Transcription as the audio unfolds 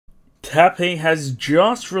Tappy has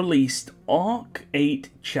just released Arc 8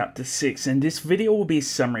 Chapter 6, and this video will be a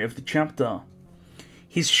summary of the chapter.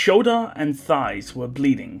 His shoulder and thighs were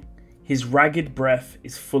bleeding. His ragged breath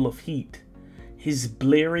is full of heat. His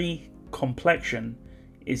bleary complexion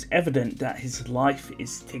is evident that his life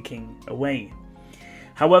is ticking away.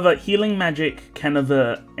 However, healing magic can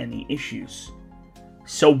avert any issues.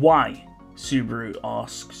 So why? Subaru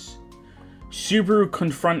asks. Subaru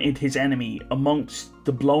confronted his enemy amongst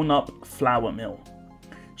the blown up flour mill.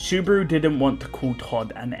 Subaru didn't want to call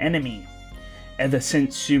Todd an enemy. Ever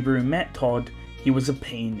since Subaru met Todd, he was a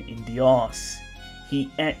pain in the ass.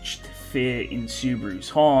 He etched fear in Subaru's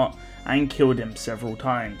heart and killed him several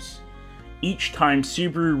times. Each time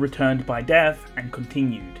Subaru returned by death and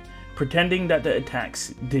continued, pretending that the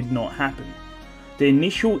attacks did not happen. The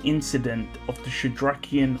initial incident of the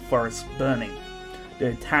Shadrakian forest burning, the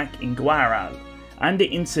attack in Guaral, and the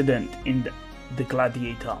incident in the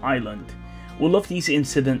Gladiator Island. All of these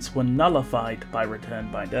incidents were nullified by Return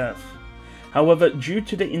by Death. However, due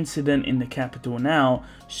to the incident in the capital now,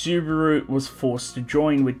 Subaru was forced to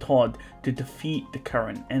join with Todd to defeat the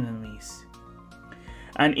current enemies.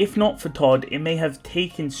 And if not for Todd, it may have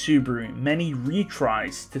taken Subaru many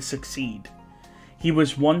retries to succeed. He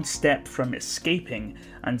was one step from escaping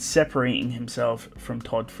and separating himself from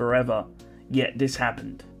Todd forever, yet this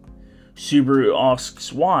happened. Subaru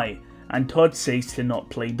asks why, and Todd says to not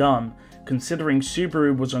play dumb, considering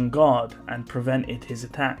Subaru was on guard and prevented his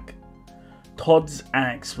attack. Todd's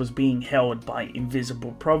axe was being held by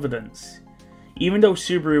invisible providence. Even though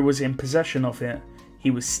Subaru was in possession of it,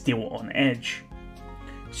 he was still on edge.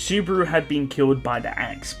 Subaru had been killed by the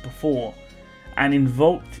axe before, and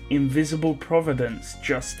invoked invisible providence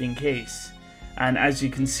just in case, and as you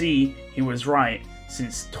can see, he was right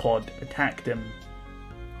since Todd attacked him.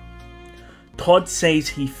 Todd says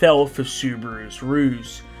he fell for Subaru's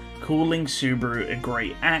ruse, calling Subaru a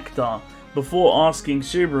great actor, before asking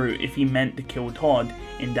Subaru if he meant to kill Todd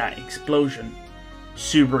in that explosion.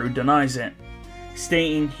 Subaru denies it,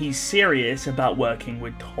 stating he's serious about working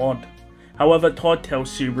with Todd. However, Todd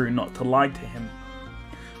tells Subaru not to lie to him.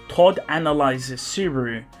 Todd analyzes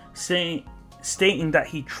Subaru, stating that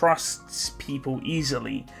he trusts people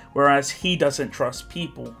easily, whereas he doesn't trust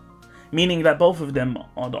people, meaning that both of them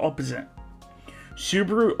are the opposite.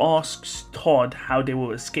 Subaru asks Todd how they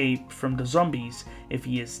will escape from the zombies if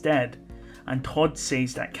he is dead, and Todd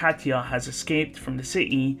says that Katya has escaped from the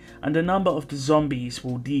city and the number of the zombies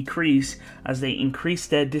will decrease as they increase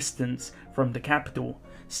their distance from the capital,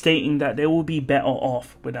 stating that they will be better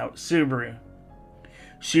off without Subaru.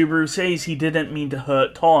 Subaru says he didn't mean to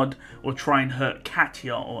hurt Todd or try and hurt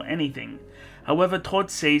Katya or anything. However,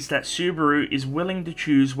 Todd says that Subaru is willing to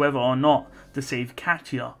choose whether or not to save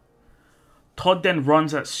Katya. Todd then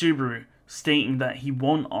runs at Subaru, stating that he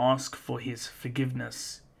won't ask for his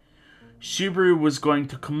forgiveness. Subaru was going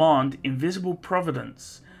to command invisible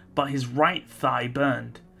providence, but his right thigh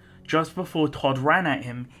burned. Just before Todd ran at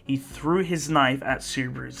him, he threw his knife at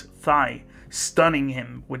Subaru's thigh, stunning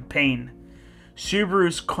him with pain.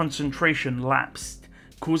 Subaru's concentration lapsed,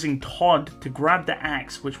 causing Todd to grab the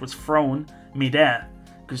axe which was thrown mid-air,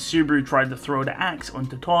 because Subaru tried to throw the axe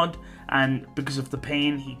onto Todd, and because of the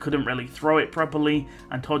pain he couldn't really throw it properly,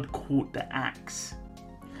 and Todd caught the axe.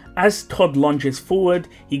 As Todd lunges forward,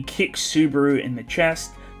 he kicks Subaru in the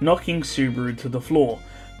chest, knocking Subaru to the floor.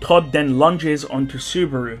 Todd then lunges onto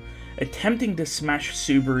Subaru, attempting to smash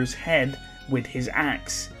Subaru's head with his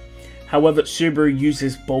axe. However, Subaru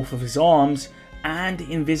uses both of his arms and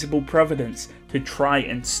invisible providence to try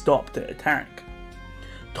and stop the attack.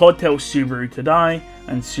 Todd tells Subaru to die,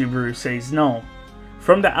 and Subaru says no.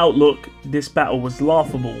 From the outlook, this battle was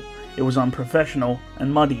laughable, it was unprofessional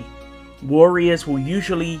and muddy. Warriors will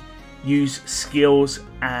usually use skills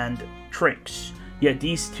and tricks, yet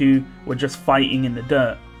these two were just fighting in the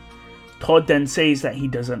dirt. Todd then says that he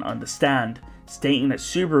doesn't understand, stating that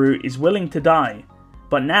Subaru is willing to die,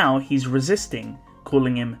 but now he's resisting,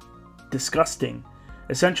 calling him disgusting,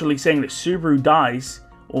 essentially saying that Subaru dies,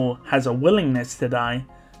 or has a willingness to die,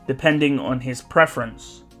 depending on his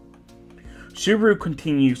preference. Subaru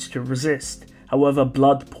continues to resist, however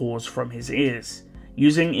blood pours from his ears.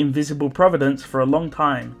 Using invisible providence for a long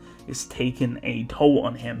time is taking a toll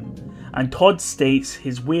on him, and Todd states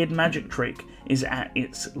his weird magic trick is at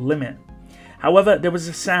its limit. However, there was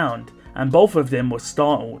a sound, and both of them were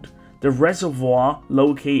startled. The reservoir,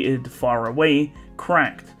 located far away,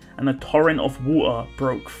 cracked, and a torrent of water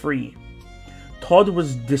broke free. Todd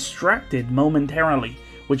was distracted momentarily,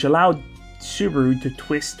 which allowed Subaru to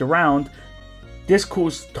twist around. This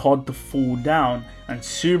caused Todd to fall down, and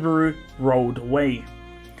Subaru rolled away.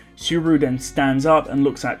 Subaru then stands up and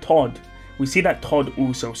looks at Todd. We see that Todd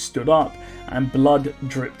also stood up and blood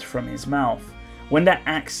dripped from his mouth. When the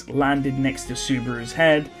axe landed next to Subaru's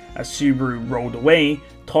head, as Subaru rolled away,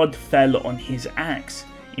 Todd fell on his axe,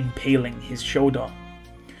 impaling his shoulder.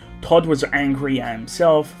 Todd was angry at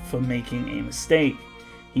himself for making a mistake.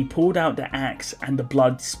 He pulled out the axe and the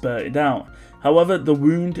blood spurted out. However, the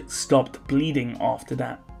wound stopped bleeding after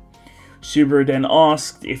that. Subaru then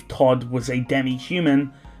asked if Todd was a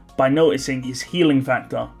demi-human by noticing his healing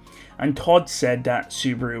factor, and Todd said that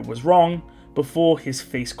Subaru was wrong before his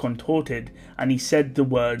face contorted and he said the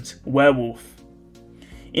words werewolf.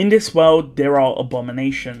 In this world there are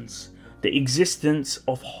abominations. The existence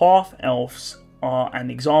of half-elves are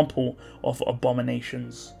an example of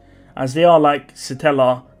abominations, as they are like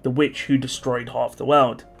Satella, the witch who destroyed half the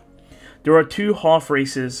world. There are two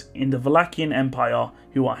half-races in the Valachian Empire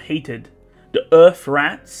who are hated, the Earth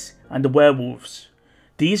Rats and the Werewolves.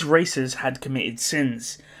 These races had committed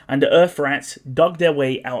sins, and the Earth Rats dug their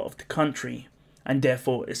way out of the country, and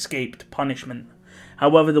therefore escaped punishment.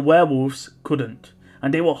 However, the Werewolves couldn't,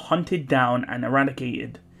 and they were hunted down and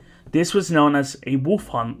eradicated. This was known as a wolf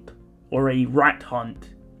hunt, or a rat hunt.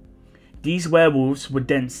 These werewolves would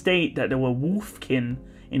then state that they were wolfkin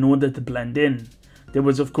in order to blend in. There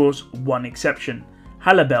was of course one exception,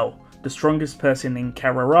 Halabel, the strongest person in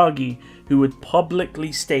Kararagi, who would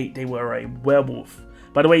publicly state they were a werewolf.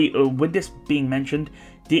 By the way, with this being mentioned,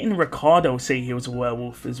 didn't Ricardo say he was a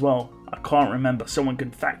werewolf as well? I can't remember, someone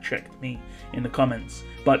can fact check me in the comments,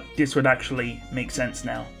 but this would actually make sense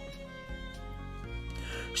now.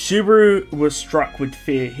 Subaru was struck with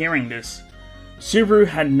fear hearing this. Subaru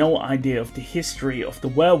had no idea of the history of the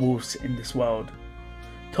werewolves in this world.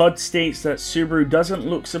 Todd states that Subaru doesn't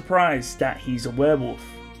look surprised that he's a werewolf.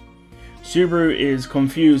 Subaru is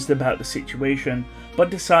confused about the situation, but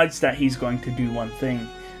decides that he's going to do one thing,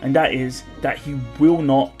 and that is that he will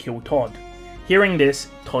not kill Todd. Hearing this,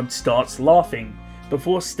 Todd starts laughing,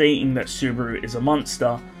 before stating that Subaru is a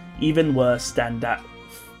monster, even worse than that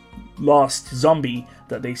last zombie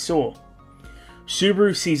that they saw.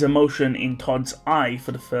 Subaru sees emotion in Todd's eye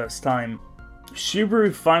for the first time.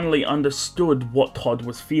 Subaru finally understood what Todd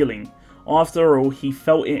was feeling. After all, he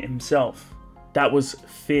felt it himself. That was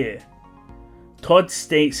fear. Todd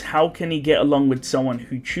states how can he get along with someone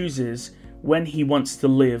who chooses when he wants to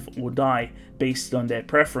live or die based on their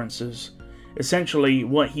preferences. Essentially,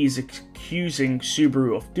 what he's accusing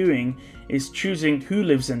Subaru of doing is choosing who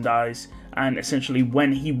lives and dies, and essentially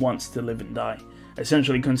when he wants to live and die.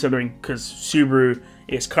 Essentially considering, because Subaru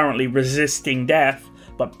is currently resisting death,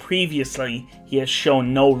 but previously he has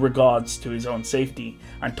shown no regards to his own safety,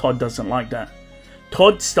 and Todd doesn't like that.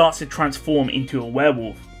 Todd starts to transform into a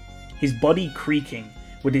werewolf, his body creaking,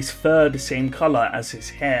 with his fur the same color as his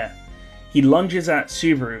hair. He lunges at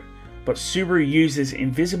Subaru, but Subaru uses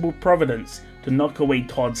invisible providence to knock away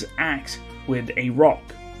Todd's axe with a rock,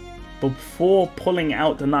 before pulling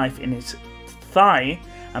out the knife in his thigh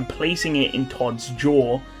and placing it in Todd's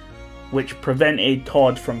jaw, which prevented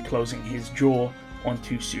Todd from closing his jaw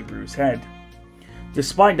onto Subaru's head.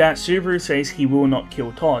 Despite that, Subaru says he will not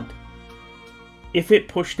kill Todd. If it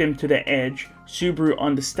pushed him to the edge, Subaru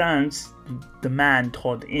understands the man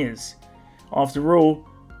Todd is. After all,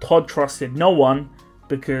 Todd trusted no one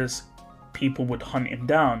because people would hunt him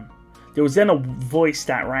down. There was then a voice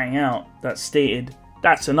that rang out that stated,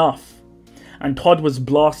 "That's enough," and Todd was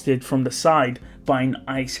blasted from the side by an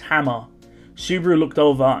ice hammer. Subaru looked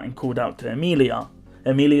over and called out to Emilia.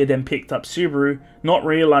 Emilia then picked up Subaru, not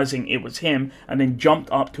realizing it was him, and then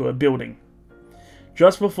jumped up to a building.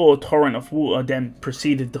 Just before a torrent of water then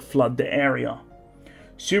proceeded to flood the area.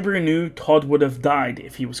 Subaru knew Todd would have died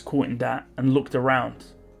if he was caught in that, and looked around.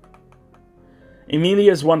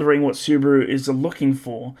 Emilia is wondering what Subaru is looking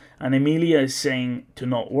for, and Emilia is saying to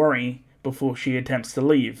not worry before she attempts to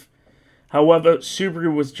leave. However,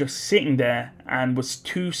 Subaru was just sitting there and was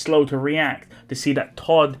too slow to react to see that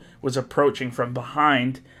Todd was approaching from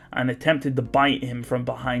behind and attempted to bite him from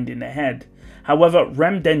behind in the head. However,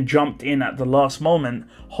 Rem then jumped in at the last moment,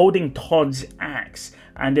 holding Todd's axe,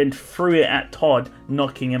 and then threw it at Todd,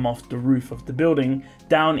 knocking him off the roof of the building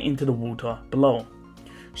down into the water below.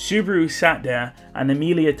 Subaru sat there, and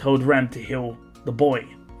Emilia told Rem to heal the boy,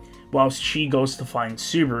 whilst she goes to find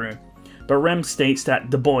Subaru. But Rem states that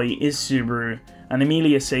the boy is Subaru, and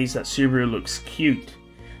Emilia says that Subaru looks cute.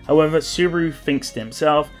 However, Subaru thinks to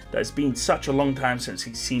himself that it's been such a long time since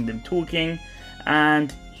he's seen them talking,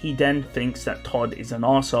 and he then thinks that Todd is an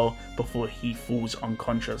arsehole before he falls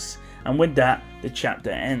unconscious. And with that, the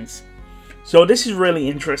chapter ends. So this is really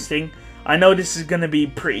interesting. I know this is going to be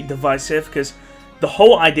pretty divisive because the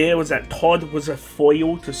whole idea was that Todd was a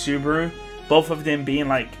foil to Subaru, both of them being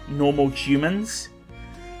like normal humans.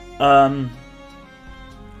 But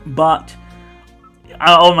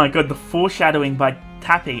oh my god, the foreshadowing by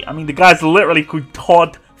Tappy. I mean, the guy's literally called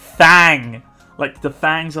Todd Fang, like the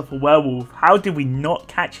fangs of a werewolf. How did we not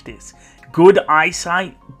catch this? Good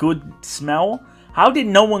eyesight, good smell. How did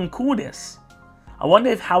no one call this? I wonder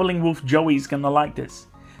if Howling Wolf Joey's gonna like this.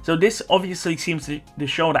 So this obviously seems to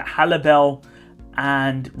show that Halibel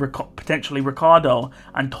and potentially Ricardo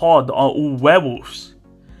and Todd are all werewolves.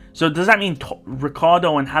 So does that mean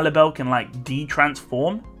Ricardo and Halibel can like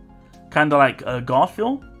de-transform? Kind of like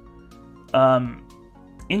Garfield?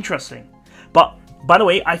 Interesting. But by the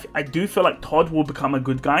way, I do feel like Todd will become a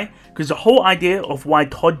good guy, because the whole idea of why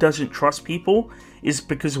Todd doesn't trust people is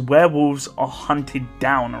because werewolves are hunted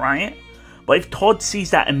down, right? But if Todd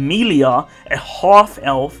sees that Emilia, a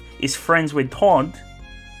half-elf, is friends with Todd,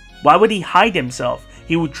 why would he hide himself?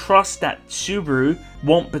 He would trust that Subaru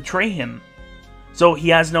won't betray him. So he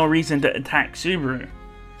has no reason to attack Subaru.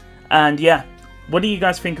 And yeah, what do you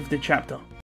guys think of the chapter?